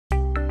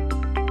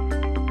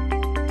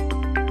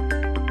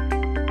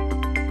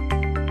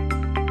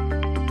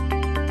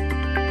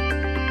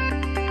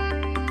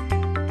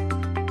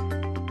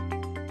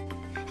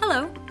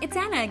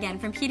Laura again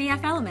from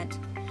PDFelement.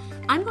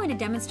 I'm going to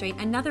demonstrate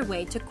another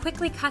way to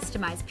quickly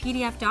customize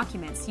PDF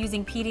documents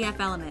using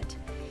PDFelement.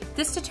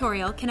 This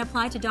tutorial can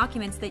apply to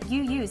documents that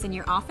you use in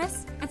your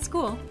office, at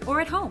school, or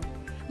at home.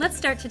 Let's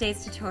start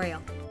today's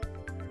tutorial.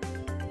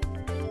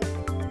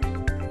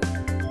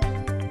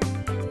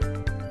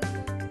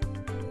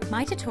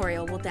 My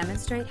tutorial will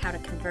demonstrate how to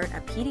convert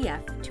a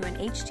PDF to an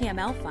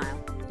HTML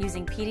file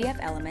using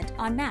PDFelement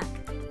on Mac.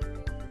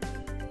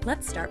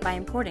 Let's start by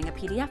importing a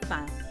PDF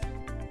file.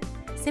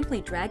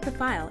 Simply drag the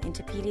file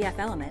into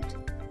PDFelement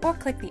or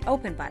click the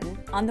Open button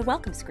on the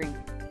Welcome screen.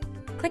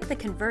 Click the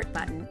Convert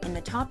button in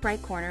the top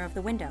right corner of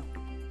the window.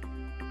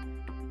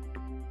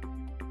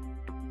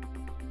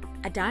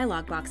 A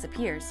dialog box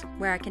appears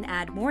where I can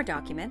add more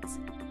documents,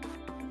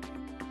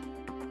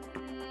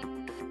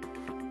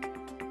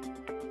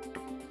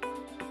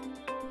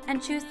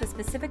 and choose the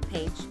specific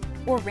page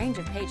or range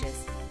of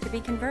pages to be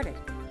converted.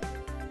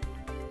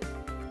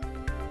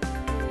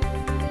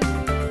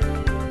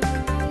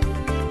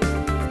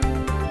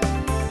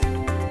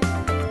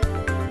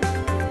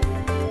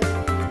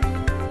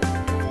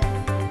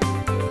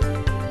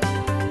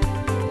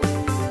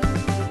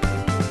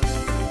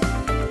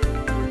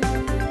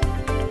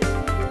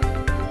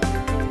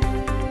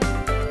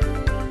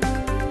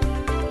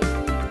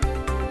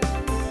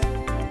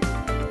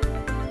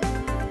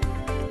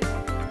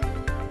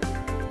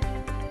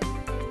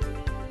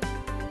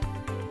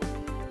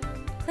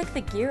 Click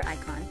the gear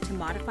icon to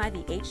modify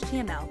the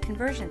HTML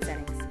conversion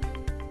settings.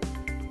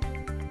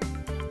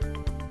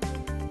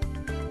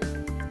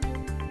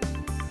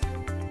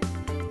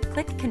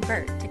 Click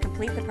Convert to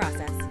complete the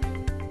process.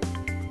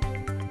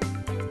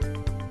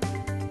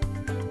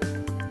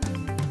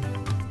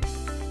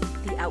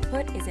 The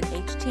output is an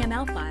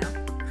HTML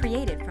file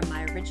created from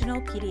my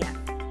original PDF.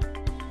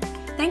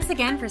 Thanks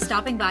again for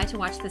stopping by to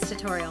watch this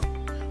tutorial.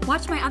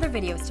 Watch my other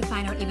videos to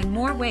find out even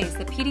more ways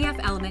that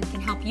PDFelement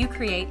can help you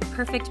create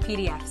perfect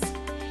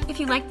PDFs. If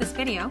you liked this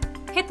video,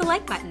 hit the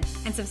like button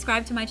and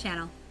subscribe to my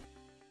channel.